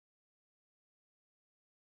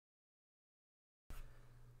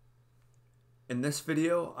In this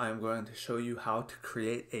video, I'm going to show you how to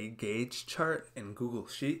create a gauge chart in Google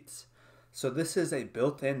Sheets. So this is a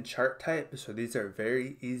built-in chart type, so these are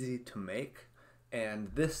very easy to make. And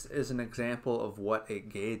this is an example of what a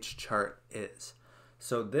gauge chart is.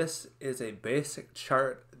 So this is a basic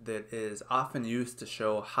chart that is often used to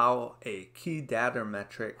show how a key data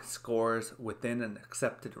metric scores within an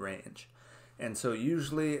accepted range. And so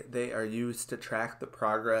usually they are used to track the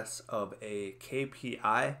progress of a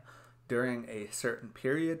KPI during a certain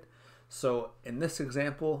period. So in this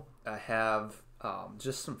example, I have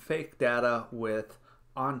just some fake data with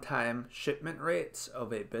on-time shipment rates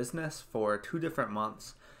of a business for 2 different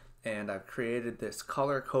months, and I've created this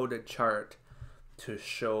color-coded chart to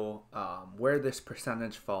show where this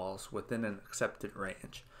percentage falls within an accepted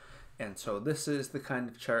range. And so this is the kind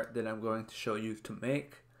of chart that I'm going to show you to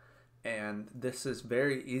make. And this is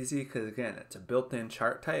very easy because, again, it's a built-in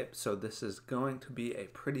chart type, so this is going to be a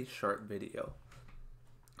pretty short video.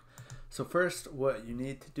 So first, what you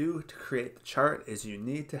need to do to create the chart is you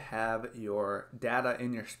need to have your data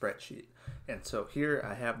in your spreadsheet. And so here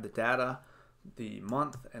I have the data, the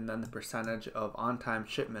month, and then the percentage of on-time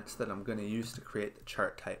shipments that I'm going to use to create the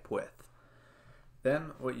chart type with.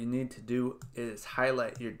 Then what you need to do is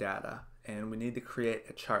highlight your data, and we need to create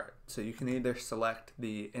a chart. So you can either select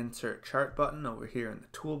the Insert Chart button over here in the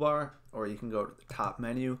toolbar, or you can go to the top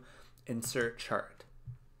menu, Insert Chart.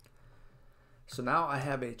 So now I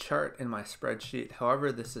have a chart in my spreadsheet.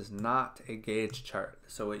 However, this is not a gauge chart.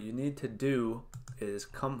 So what you need to do is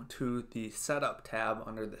come to the Setup tab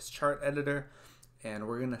under this chart editor, and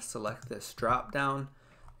we're going to select this drop down,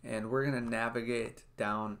 and we're going to navigate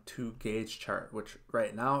down to gauge chart, which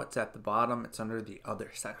right now it's at the bottom, it's under the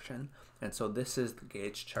other section. And so this is the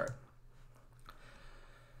gauge chart.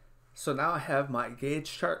 So now I have my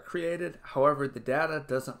gauge chart created. However, the data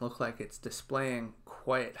doesn't look like it's displaying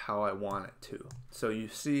quite how I want it to. So you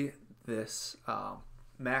see this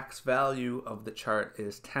max value of the chart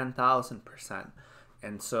is 10,000%.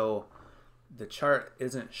 And so the chart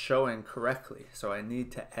isn't showing correctly, so I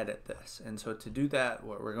need to edit this. And so to do that,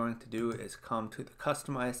 what we're going to do is come to the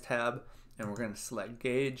Customize tab, and we're going to select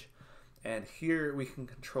Gauge, and here we can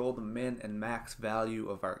control the min and max value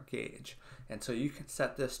of our gauge. And so you can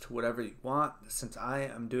set this to whatever you want. Since I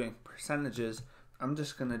am doing percentages, I'm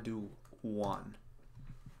just going to do 1.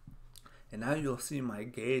 And now you'll see my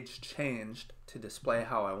gauge changed to display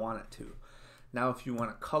how I want it to. Now if you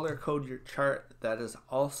want to color code your chart, that is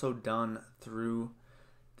also done through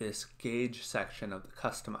this gauge section of the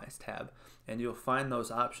Customize tab, and you'll find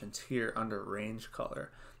those options here under range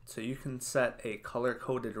color. So you can set a color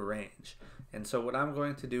coded range. And so what I'm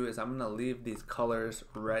going to do is I'm going to leave these colors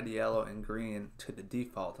red, yellow, and green to the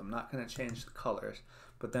default. I'm not going to change the colors,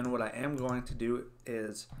 but then what I am going to do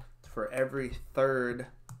is for every third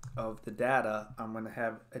of the data, I'm going to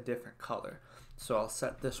have a different color. So I'll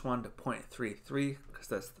set this one to 0.33 because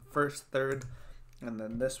that's the first third, and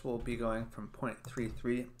then this will be going from 0.33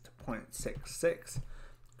 to 0.66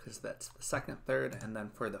 because that's the second third, and then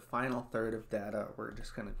for the final third of data, we're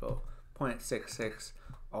just going to go 0.66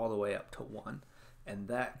 all the way up to 1, and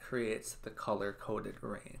that creates the color-coded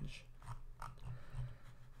range.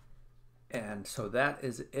 And so that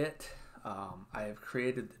is it. I have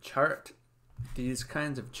created the chart. These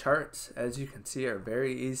kinds of charts, as you can see, are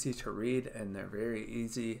very easy to read and they're very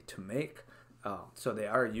easy to make. So they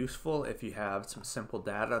are useful if you have some simple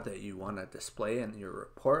data that you want to display in your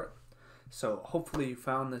report. So hopefully you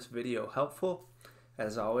found this video helpful.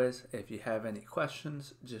 As always, if you have any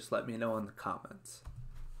questions, just let me know in the comments.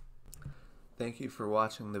 Thank you for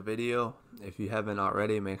watching the video. If you haven't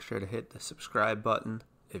already, make sure to hit the subscribe button.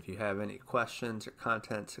 If you have any questions or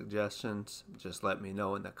content suggestions, just let me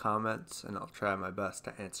know in the comments and I'll try my best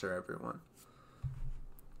to answer everyone.